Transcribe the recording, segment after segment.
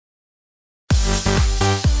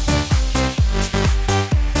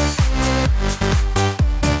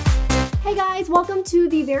welcome to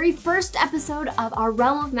the very first episode of our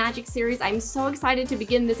Realm of Magic series. I'm so excited to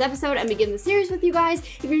begin this episode and begin the series with you guys.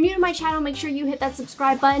 If you're new to my channel, make sure you hit that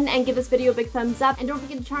subscribe button and give this video a big thumbs up. And don't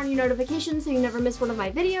forget to turn on your notifications so you never miss one of my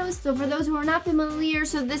videos. So for those who are not familiar,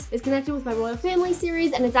 so this is connected with my Royal Family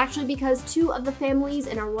series, and it's actually because two of the families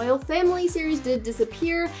in our Royal Family series did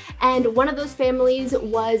disappear, and one of those families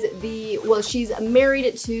was she's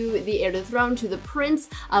married to the heir to the throne, to the Prince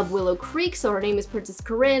of Willow Creek. So her name is Princess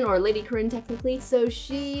Corinne, or Lady Corinne technically. So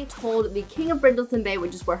she told the King of Brindleton Bay,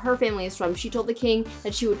 which is where her family is from, she told the king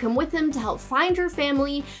that she would come with him to help find her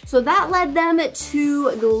family. So that led them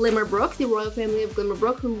to Glimmerbrook, the royal family of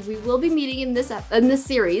Glimmerbrook, who we will be meeting in this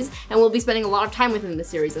series, and we'll be spending a lot of time with in the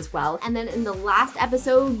series as well. And then in the last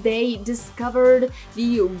episode, they discovered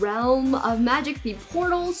the realm of magic, the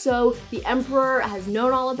portal. So the emperor has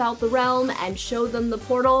known all about the realm and showed them the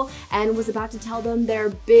portal and was about to tell them their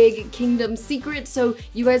big kingdom secret. So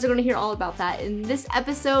you guys are going to hear all about that in this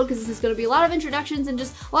episode, because this is going to be a lot of introductions and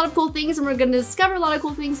just a lot of cool things, and we're going to discover a lot of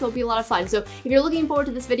cool things, so it'll be a lot of fun. So if you're looking forward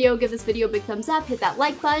to this video, give this video a big thumbs up, hit that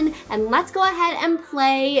like button, and let's go ahead and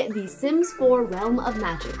play The Sims 4 Realm of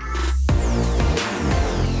Magic.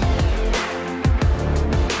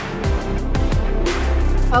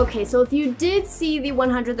 Okay, so if you did see the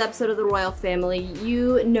 100th episode of the Royal Family,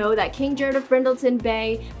 you know that King Jared of Brindleton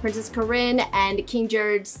Bay, Princess Corinne, and King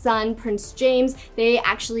Jared's son, Prince James, they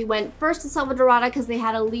actually went first to Selvadorada because they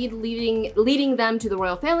had a lead leading them to the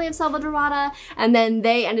Royal Family of Selvadorada, and then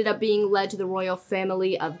they ended up being led to the Royal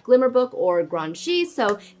Family of Glimmerbrook, or Granchi.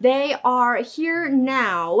 So they are here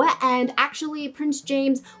now, and actually Prince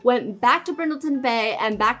James went back to Brindleton Bay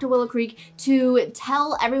and back to Willow Creek to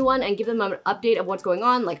tell everyone and give them an update of what's going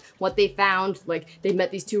on, like what they found. Like, they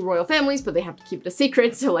met these two royal families, but they have to keep it a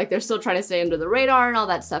secret, so like they're still trying to stay under the radar and all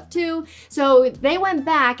that stuff too. So they went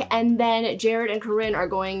back, and then Jared and Corinne are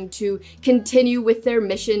going to continue with their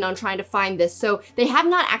mission on trying to find this. So they have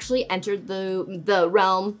not actually entered the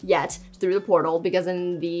realm yet through the portal, because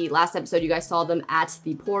in the last episode you guys saw them at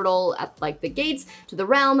the portal, at like the gates to the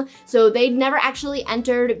realm. So they never actually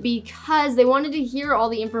entered because they wanted to hear all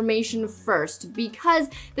the information first, because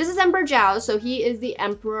this is Emperor Zhao, so he is the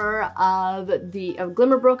emperor of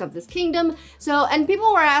Glimmerbrook, of this kingdom. So, and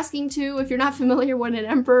people were asking too, if you're not familiar what an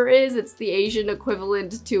emperor is, it's the Asian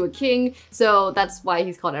equivalent to a king. So that's why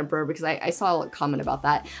he's called emperor, because I saw a comment about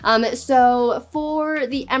that. So for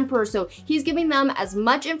the emperor, so he's giving them as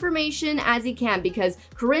much information as he can, because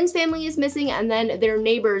Corinne's family is missing, and then their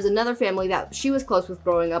neighbors, another family that she was close with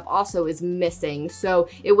growing up, also is missing. So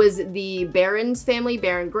it was the Baron's family,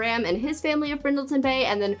 Baron Graham, and his family of Brindleton Bay,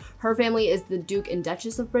 and then her family is the Duke and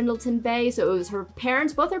Duchess of Brindleton Bay. So it was her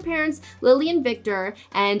parents, both her parents, Lily and Victor,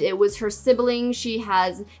 and it was her siblings. She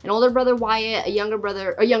has an older brother, Wyatt, a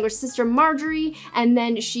younger sister, Marjorie, and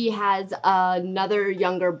then she has another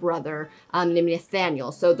younger brother named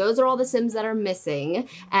Nathaniel. So those are all the Sims that are missing,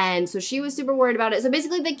 and so she was super worried about it. So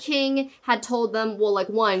basically the king had told them, well, like,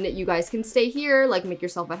 one, you guys can stay here, like, make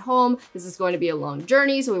yourself at home. This is going to be a long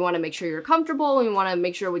journey, so we want to make sure you're comfortable, and we want to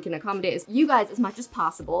make sure we can accommodate you guys as much as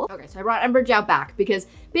possible. Okay, so I brought Emperor Zhao back because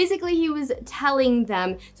basically he was telling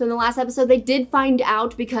them, so in the last episode they did find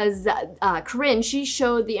out, because Corinne, she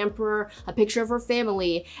showed the emperor a picture of her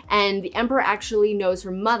family, and the emperor actually knows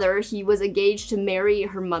her mother. He was engaged to marry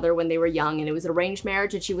her mother when they were young, and it was an arranged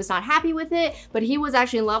marriage, and she was not happy with it, but he was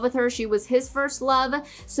actually in love with her. She was his first love.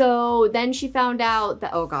 So then she found out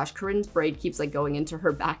that, oh gosh, Corinne's braid keeps like going into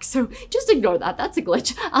her back, so just ignore that, that's a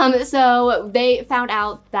glitch. So they found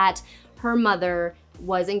out that her mother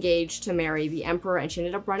was engaged to marry the emperor, and she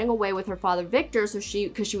ended up running away with her father Victor, so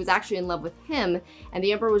because she was actually in love with him, and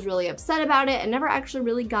the emperor was really upset about it and never actually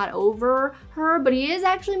really got over her. But he is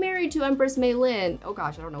actually married to Empress Meilin. Oh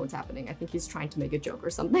gosh, I don't know what's happening. I think he's trying to make a joke or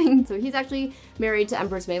something. So he's actually married to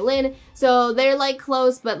Empress Meilin, so they're like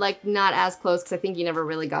close, but like not as close, because I think he never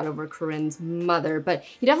really got over Corinne's mother, but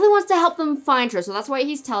he definitely wants to help them find her. So that's why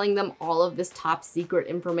he's telling them all of this top secret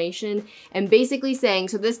information, and basically saying,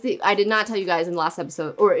 so I did not tell you guys in the last episode,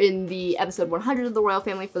 or in the episode 100 of the Royal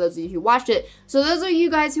Family, for those of you who watched it. So those are you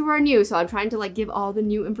guys who are new, so I'm trying to like give all the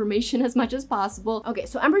new information as much as possible. Okay,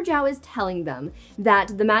 so Emperor Zhao is telling them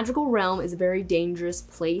that the magical realm is a very dangerous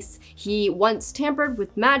place. He once tampered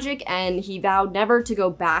with magic, and he vowed never to go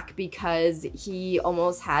back because he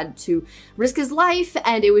almost had to risk his life,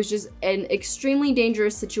 and it was just an extremely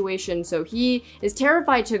dangerous situation. So he is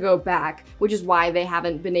terrified to go back, which is why they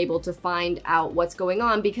haven't been able to find out what's going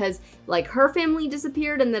on, because like her family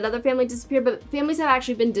disappeared and that other family disappeared, but families have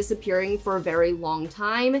actually been disappearing for a very long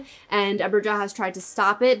time, and Emperor Zhao has tried to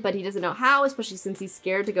stop it, but he doesn't know how, especially since he's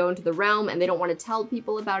scared to go into the realm and they don't want to tell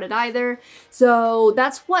people about it either. So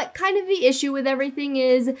that's what kind of the issue with everything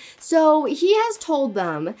is. So he has told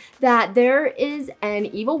them that there is an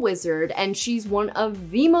evil wizard and she's one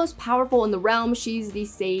of the most powerful in the realm. She's the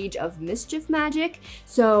Sage of Mischief Magic.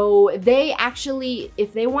 So they actually,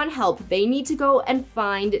 if they want help, they need to go and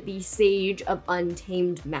find the Sage of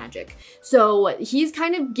Untamed Magic. So he's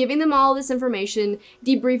kind of giving them all this information,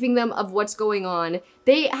 debriefing them of what's going on.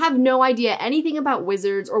 They have no idea anything about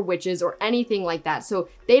wizards or witches or anything like that. So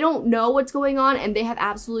they don't know what's going on and they have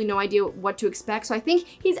absolutely no idea what to expect. So I think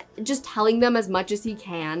he's just telling them as much as he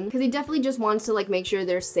can, because he definitely just wants to like make sure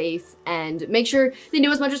they're safe and make sure they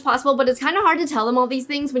do as much as possible. But it's kind of hard to tell them all these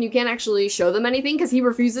things when you can't actually show them anything, because he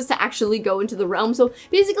refuses to actually go into the realm. So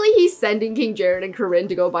basically he's sending King Jared and Corinne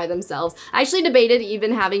to go by themselves. I actually debated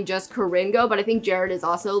even having just Corinne go, but I think Jared is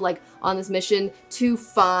also like on this mission to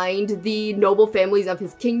find the noble families of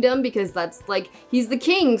his kingdom, because that's like, he's the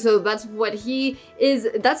king, so that's what he is,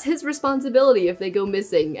 that's his responsibility if they go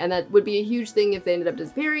missing, and that would be a huge thing if they ended up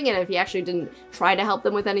disappearing and if he actually didn't try to help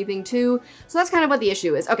them with anything too. So that's kind of what the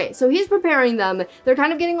issue is. Okay, so he's preparing them, they're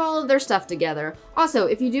kind of getting all of their stuff together. Also,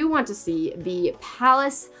 if you do want to see the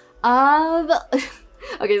Palace of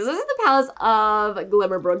okay, so this is the Palace of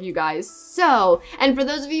Glimmerbrook, you guys. So, and for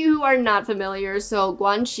those of you who are not familiar, so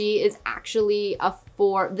Guanxi is actually a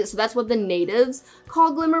so that's what the natives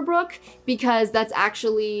call Glimmerbrook, because that's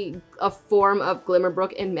actually a form of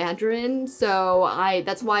Glimmerbrook in Mandarin. So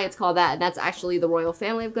that's why it's called that, and that's actually the royal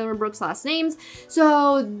family of Glimmerbrook's last names.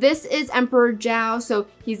 So this is Emperor Zhao, so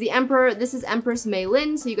he's the emperor. This is Empress Mei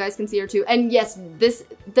Lin, so you guys can see her too. And yes,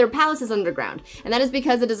 their palace is underground, and that is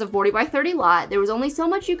because it is a 40 by 30 lot. There was only so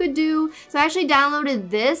much you could do, so I actually downloaded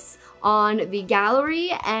this on the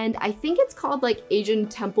gallery, and I think it's called like Asian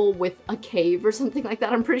Temple with a Cave or something like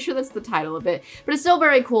that. I'm pretty sure that's the title of it, but it's still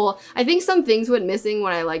very cool. I think some things went missing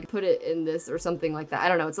when I like put it in this or something like that. I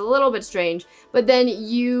don't know, it's a little bit strange. But then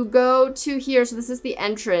you go to here, so this is the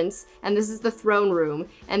entrance and this is the throne room,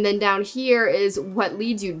 and then down here is what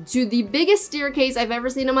leads you to the biggest staircase I've ever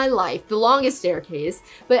seen in my life, the longest staircase.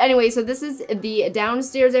 But anyway, so this is the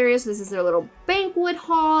downstairs area, so this is their little banquet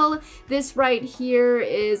hall. This right here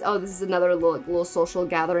is, oh, this is another little social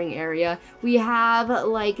gathering area. We have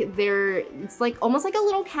like it's like almost like a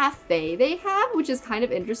little cafe they have, which is kind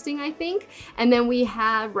of interesting, I think. And then we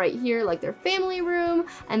have right here like their family room,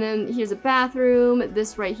 and then here's a bathroom.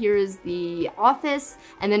 This right here is the office,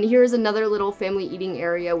 and then here's another little family eating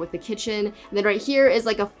area with the kitchen. And then right here is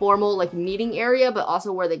like a formal like meeting area, but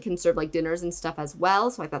also where they can serve like dinners and stuff as well.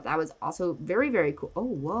 So I thought that was also very, very cool. Oh,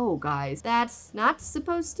 whoa, guys, that's not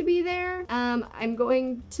supposed to be there. I'm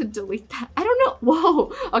going to delete that. I don't know.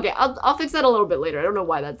 Whoa. Okay, I'll fix that a little bit later. I don't know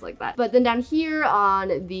why that's like that. But then down here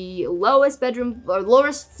on the lowest bedroom or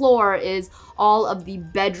lowest floor is all of the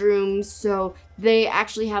bedrooms. So they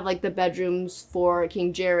actually have like the bedrooms for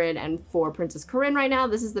King Jared and for Princess Corinne right now.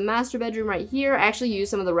 This is the master bedroom right here. I actually used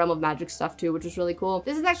some of the Realm of Magic stuff too, which was really cool.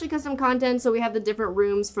 This is actually custom content, so we have the different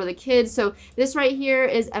rooms for the kids. So this right here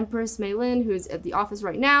is Empress Mei Lin, who's at the office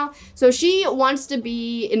right now. So she wants to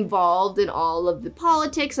be involved in all of the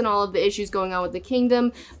politics and all of the issues going on with the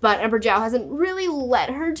kingdom, but Emperor Zhao hasn't really let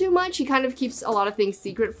her too much. He kind of keeps a lot of things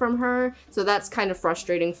secret from her, so that's kind of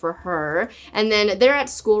frustrating for her. And then they're at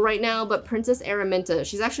school right now, but Princess Araminta,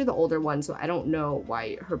 she's actually the older one, so I don't know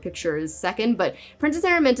why her picture is second, but Princess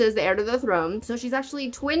Araminta is the heir to the throne. So she's actually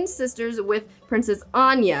twin sisters with Princess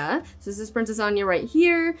Anya. So this is Princess Anya right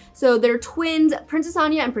here. So they're twins. Princess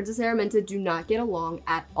Anya and Princess Araminta do not get along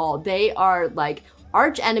at all. They are like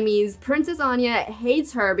arch enemies. Princess Anya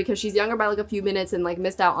hates her because she's younger by like a few minutes and like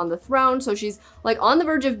missed out on the throne, so she's like on the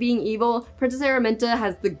verge of being evil. Princess Araminta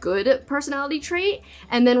has the good personality trait.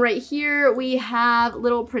 And then right here we have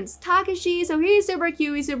little Prince Takashi. So he's super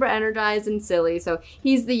cute, he's super energized and silly. So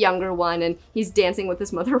he's the younger one and he's dancing with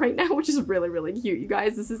his mother right now, which is really, really cute. You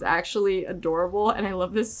guys, this is actually adorable and I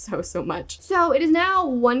love this so, so much. So it is now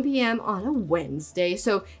 1 p.m. on a Wednesday.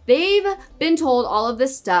 So they've been told all of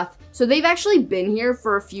this stuff. So they've actually been here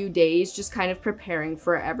for a few days, just kind of preparing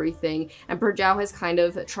for everything. Emperor Zhao is kind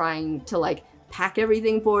of trying to like pack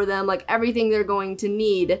everything for them, like everything they're going to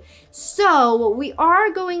need. So we are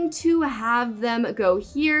going to have them go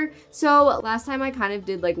here. So last time I kind of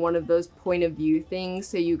did like one of those point of view things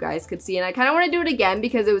so you guys could see, and I kind of want to do it again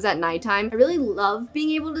because it was at nighttime. I really love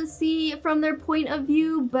being able to see from their point of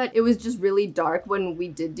view, but it was just really dark when we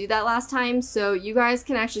did do that last time, so you guys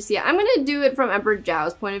can actually see it. I'm gonna do it from Emperor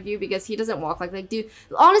Zhao's point of view because he doesn't walk like dude.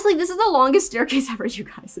 Honestly, this is the longest staircase ever, you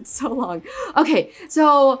guys. It's so long. Okay,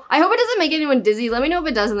 so I hope it doesn't make anyone dizzy. Let me know if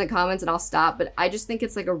it does in the comments and I'll stop, but I just think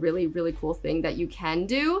it's like a really, really cool thing that you can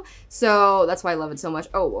do. So that's why I love it so much.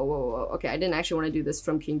 Oh, whoa, whoa, whoa. Okay, I didn't actually want to do this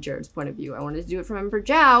from King Jared's point of view. I wanted to do it from Emperor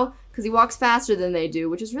Zhao because he walks faster than they do,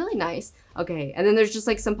 which is really nice. Okay, and then there's just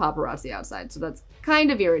like some paparazzi outside, so that's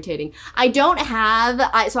kind of irritating. I don't have,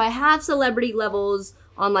 so I have celebrity levels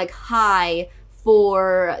on like high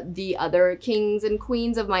for the other kings and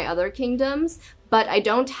queens of my other kingdoms, but I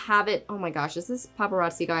don't have it. Oh my gosh, is this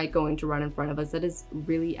paparazzi guy going to run in front of us? That is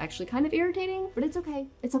really actually kind of irritating, but it's okay.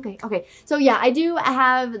 It's okay. Okay, so yeah, I do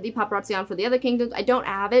have the paparazzi on for the other kingdoms. I don't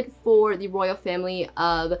have it for the royal family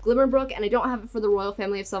of Glimmerbrook, and I don't have it for the royal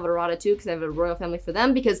family of Salvatore too, because I have a royal family for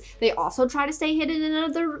them because they also try to stay hidden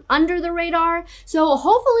and under the radar. So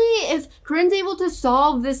hopefully if Corinne's able to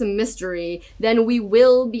solve this mystery, then we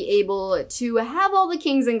will be able to have all the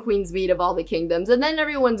kings and queens meet of all the kingdoms, and then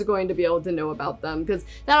everyone's going to be able to know about them, because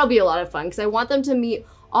that'll be a lot of fun, because I want them to meet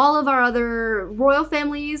all of our other royal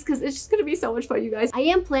families, because it's just gonna be so much fun, you guys. I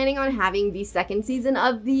am planning on having the second season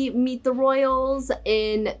of the Meet the Royals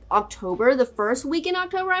in October, the first week in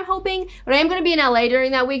October, I'm hoping, but I am gonna be in LA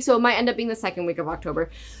during that week, so it might end up being the second week of October.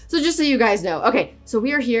 So just so you guys know. Okay, so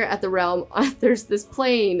we are here at the Realm. There's this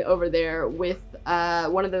plane over there with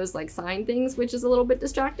one of those like sign things, which is a little bit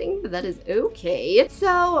distracting, but that is okay.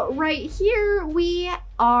 So right here we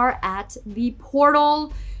are at the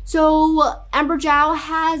portal. So Emperor Zhao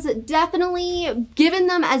has definitely given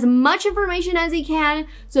them as much information as he can.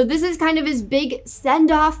 So this is kind of his big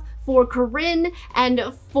send-off for Corinne and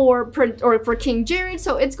for King Jared,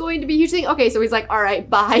 so it's going to be a huge thing. Okay, so he's like, all right,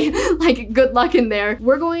 bye. Like, good luck in there.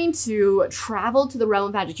 We're going to travel to the Realm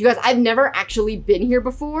of Magic. You guys, I've never actually been here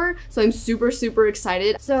before, so I'm super, super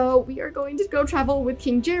excited. So we are going to go travel with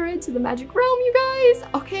King Jared to the Magic Realm, you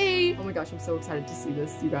guys. Okay. Oh my gosh, I'm so excited to see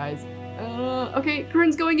this, you guys. Okay,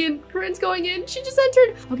 Corinne's going in. Corinne's going in. She just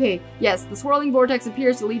entered. Okay, yes, the swirling vortex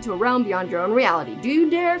appears to lead to a realm beyond your own reality. Do you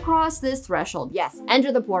dare cross this threshold? Yes,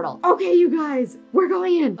 enter the portal. Okay, you guys, we're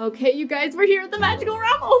going in. Okay, you guys, we're here at the magical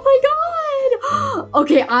realm. Oh my god.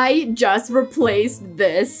 Okay, I just replaced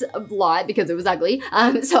this lot because it was ugly.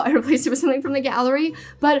 So I replaced it with something from the gallery,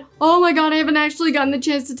 but oh my god, I haven't actually gotten the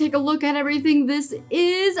chance to take a look at everything. This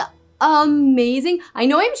is amazing. I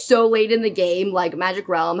know I'm so late in the game, like Magic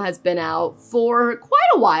Realm has been out for quite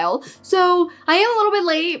a while, so I am a little bit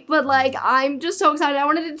late, but like I'm just so excited. I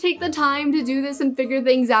wanted to take the time to do this and figure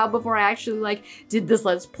things out before I actually like did this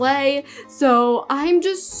Let's Play. So I'm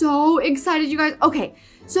just so excited, you guys. Okay,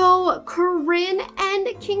 so Corinne and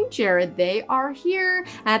King Jared, they are here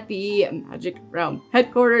at the Magic Realm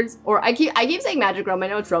headquarters, or I keep saying Magic Realm. I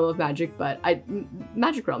know it's Realm of Magic, but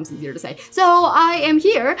Magic Realm's easier to say. So I am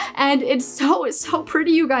here, and it's so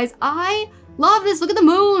pretty, you guys. I love this. Look at the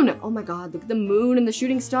moon. Oh my god, look at the moon and the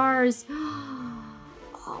shooting stars.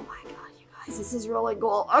 Oh my god, you guys, this is really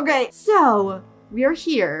cool. Okay, so we are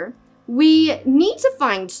here. We need to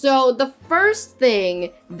find, so the first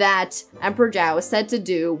thing that Emperor Zhao said to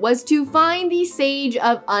do was to find the Sage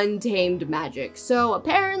of Untamed Magic. So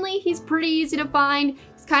apparently he's pretty easy to find.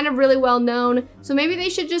 He's kind of really well known. So maybe they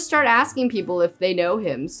should just start asking people if they know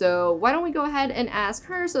him. So why don't we go ahead and ask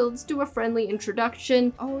her? So let's do a friendly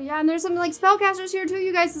introduction. Oh yeah, and there's some like spellcasters here too,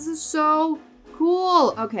 you guys. This is so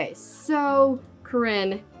cool. Okay, so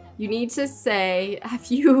Corinne, you need to say, have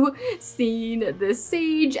you seen this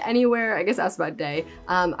sage anywhere? I guess that's about day.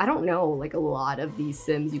 I don't know like a lot of these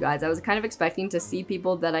Sims, you guys. I was kind of expecting to see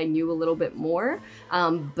people that I knew a little bit more,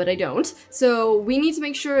 but I don't. So we need to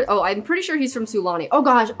make sure, oh, I'm pretty sure he's from Sulani. Oh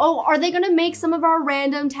gosh, oh, are they gonna make some of our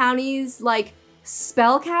random townies like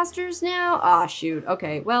spellcasters now? Ah, shoot.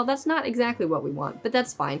 Okay, well, that's not exactly what we want, but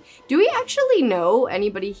that's fine. Do we actually know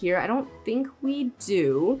anybody here? I don't think we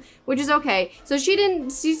do, which is okay. So she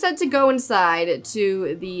said to go inside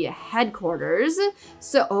to the headquarters.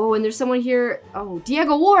 So, oh, and there's someone here. Oh,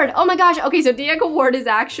 Diego Ward. Oh my gosh. Okay, so Diego Ward is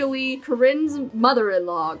actually Corinne's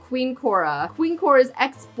mother-in-law, Queen Cora. Queen Cora's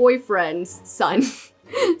ex-boyfriend's son.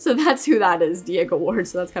 So that's who that is, Diego Ward,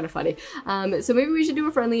 so that's kind of funny. So maybe we should do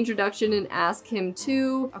a friendly introduction and ask him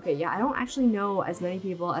to... Okay, yeah, I don't actually know as many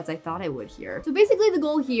people as I thought I would here. So basically the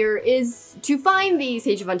goal here is to find the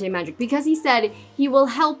Sage of Untamed Magic because he said he will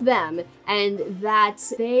help them and that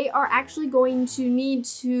they are actually going to need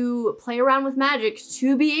to play around with magic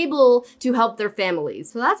to be able to help their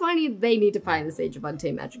families. So that's why they need to find the Sage of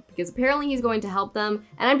Untamed Magic because apparently he's going to help them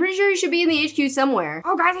and I'm pretty sure he should be in the HQ somewhere.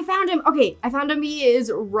 Oh guys, I found him. Okay, I found him. He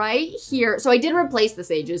is right here. So I did replace the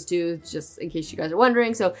sages too, just in case you guys are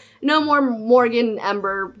wondering. So no more Morgan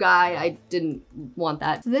Ember guy. I didn't want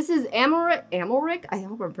that. So this is Amalric? I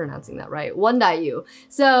hope I'm pronouncing that right. Wondayu.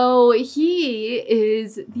 So he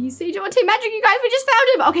is the Sage of Untamed Magic, you guys. We just found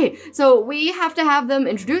him. Okay, so we have to have them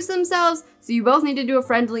introduce themselves. So you both need to do a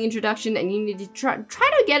friendly introduction and you need to try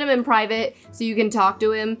to get him in private so you can talk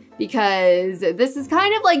to him because this is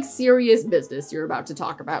kind of like serious business you're about to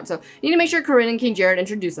talk about. So you need to make sure Corinne and King Jared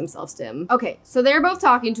introduce themselves to him. Okay, so they're both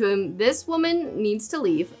talking to him. This woman needs to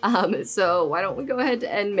leave. So why don't we go ahead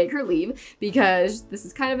and make her leave because this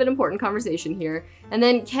is kind of an important conversation here. And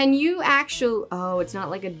then can you actually, oh, it's not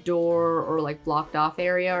like a door or like blocked off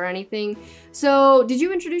area or anything. So did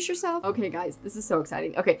you introduce yourself? Okay guys, this is so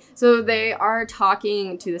exciting. Okay, so they are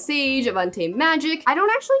talking to the Sage of Untamed Magic. I don't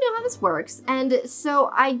actually know how this works. And so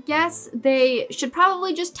I guess they should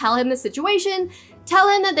probably just tell him the situation. Tell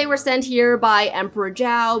him that they were sent here by Emperor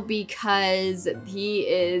Zhao because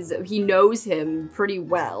he knows him pretty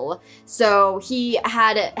well. So he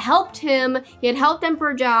had helped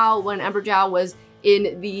Emperor Zhao when Emperor Zhao was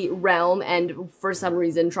in the realm and for some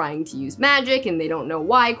reason trying to use magic and they don't know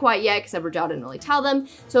why quite yet because Emperor Zhao didn't really tell them.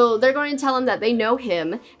 So they're going to tell him that they know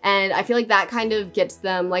him and I feel like that kind of gets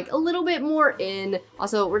them like a little bit more in.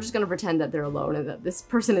 Also, we're just going to pretend that they're alone and that this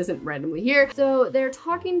person isn't randomly here. So they're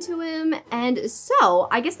talking to him and so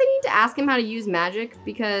I guess they need to ask him how to use magic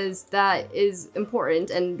because that is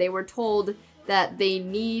important and they were told that they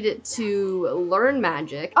need to learn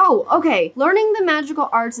magic. Oh, okay. Learning the magical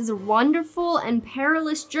arts is a wonderful and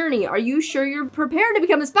perilous journey. Are you sure you're prepared to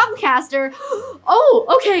become a spellcaster?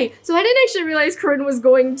 Oh, okay. So I didn't actually realize Corinne was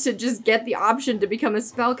going to just get the option to become a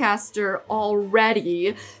spellcaster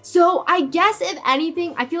already. So I guess if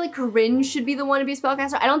anything, I feel like Corinne should be the one to be a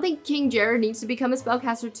spellcaster. I don't think King Jared needs to become a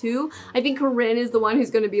spellcaster too. I think Corinne is the one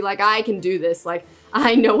who's going to be like, I can do this. Like,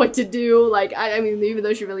 I know what to do. Like, I mean, even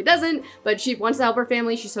though she really doesn't, but she wants to help her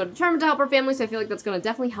family. She's so determined to help her family. So I feel like that's going to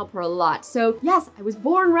definitely help her a lot. So yes, I was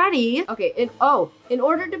born ready. Okay. In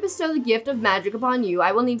order to bestow the gift of magic upon you,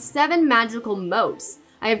 I will need 7 magical motes.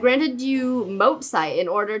 I have granted you mote sight in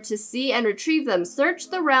order to see and retrieve them.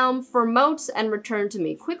 Search the realm for motes and return to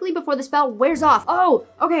me quickly before the spell wears off. Oh,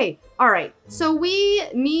 okay. All right. So we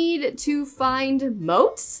need to find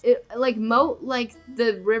moats? Like moat, like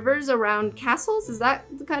the rivers around castles? Is that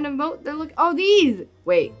the kind of moat they're looking? Oh, these.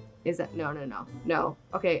 Wait, is that? No.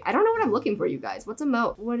 Okay. I don't know what I'm looking for, you guys. What's a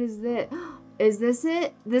moat? What is this? Is this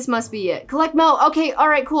it? This must be it. Collect moat. Okay. All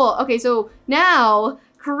right, cool. Okay. So now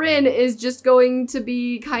Corinne is just going to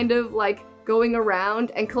be kind of like going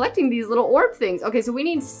around and collecting these little orb things. Okay, so we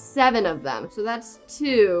need 7 of them. So that's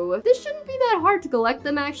 2. This shouldn't be that hard to collect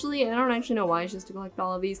them actually. And I don't actually know why it's just to collect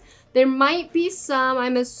all of these. There might be some,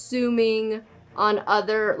 I'm assuming, on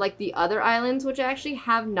other, like the other islands, which I actually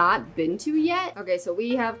have not been to yet. Okay, so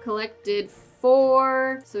we have collected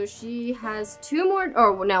 4. So she has 2 more,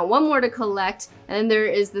 or now 1 more to collect. And then there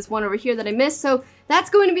is this one over here that I missed. So that's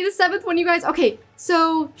going to be the 7th one, you guys. Okay,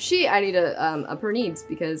 so I need to up her needs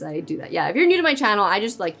because I do that. Yeah, if you're new to my channel, I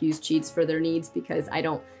just like use cheats for their needs because I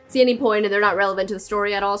don't see any point and they're not relevant to the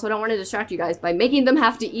story at all. So I don't want to distract you guys by making them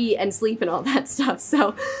have to eat and sleep and all that stuff.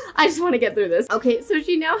 So I just want to get through this. Okay, so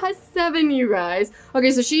she now has 7, you guys.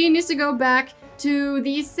 Okay, so she needs to go back to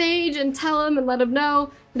the sage and tell him and let him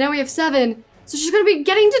know. Now we have 7. So she's gonna be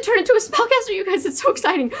getting to turn into a spellcaster, you guys. It's so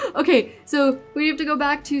exciting. Okay, so we have to go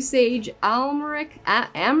back to Sage Amalric.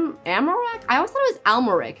 Amalric? I always thought it was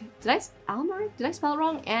Almeric. Almeric? Did I spell it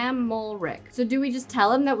wrong? Amalric. So do we just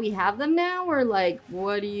tell him that we have them now, or like,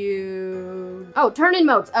 what do you? Oh, turn in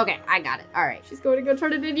motes. Okay, I got it. All right, she's going to go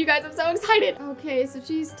turn it in, you guys. I'm so excited. Okay, so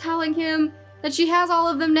she's telling him that she has all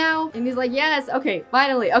of them now, and he's like, yes. Okay,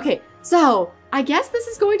 finally. Okay, so I guess this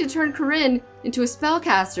is going to turn Corinne into a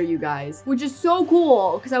spellcaster, you guys, which is so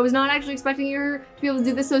cool because I was not actually expecting her to be able to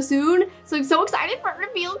do this so soon. So I'm so excited for her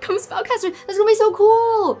to be able to become a spellcaster. That's gonna be so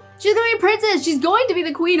cool. She's gonna be a princess. She's going to be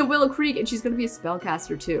the queen of Willow Creek and she's gonna be a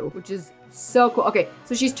spellcaster too, which is so cool. Okay,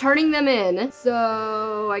 so she's turning them in.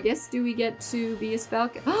 So I guess do we get to be a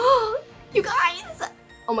spellcaster? You guys!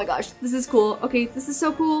 Oh my gosh, this is cool. Okay, this is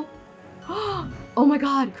so cool. Oh my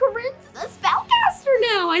god, Corinne's a spellcaster! spellcaster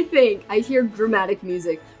now, I think. I hear dramatic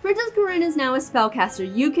music. Princess Corinne is now a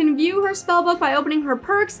spellcaster. You can view her spellbook by opening her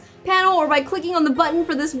perks panel or by clicking on the button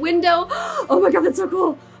for this window. Oh my god, that's so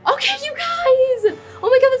cool. Okay, you guys. Oh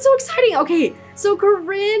my god, that's so exciting. Okay, so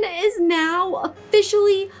Corinne is now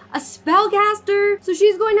officially a spellcaster. So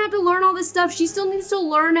she's going to have to learn all this stuff. She still needs to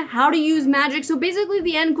learn how to use magic. So basically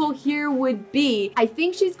the end goal here would be, I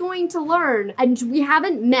think she's going to learn, and we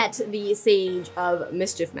haven't met the Sage of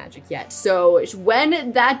Mischief Magic yet. So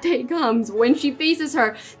when that day comes, when she faces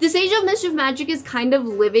her, the Sage of Mischief Magic is kind of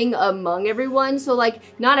living among everyone. So like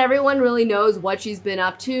not everyone really knows what she's been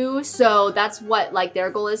up to. So that's what like their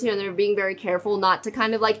goal is here, and they're being very careful not to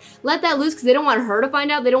kind of like let that loose because they don't want her to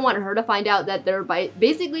find out. They don't want her to find out that they're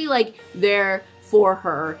basically like they're for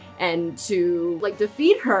her and to like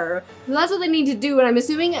defeat her. So that's what they need to do, and I'm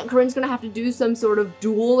assuming Corinne's gonna have to do some sort of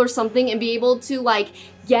duel or something and be able to like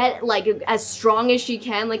get like as strong as she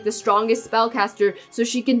can, like the strongest spellcaster, so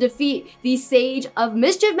she can defeat the Sage of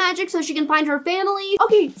Mischief Magic so she can find her family.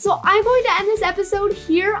 Okay, so I'm going to end this episode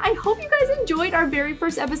here. I hope you guys enjoyed our very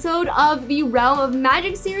first episode of the Realm of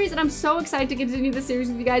Magic series, and I'm so excited to continue the series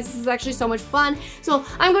with you guys. This is actually so much fun. So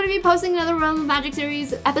I'm going to be posting another Realm of Magic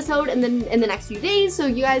series episode in the next few days, so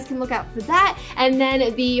you guys can look out for that. And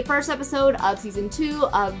then the first episode of season 2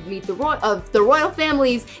 of the Royal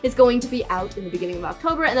Families is going to be out in the beginning of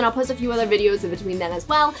October, and then I'll post a few other videos in between then as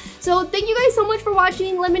well. So thank you guys so much for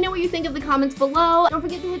watching. Let me know what you think of the comments below. Don't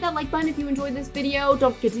forget to hit that like button if you enjoyed this video.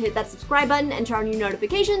 Don't forget to hit that subscribe button and turn on your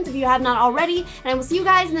notifications if you have not already. And I will see you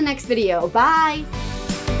guys in the next video. Bye!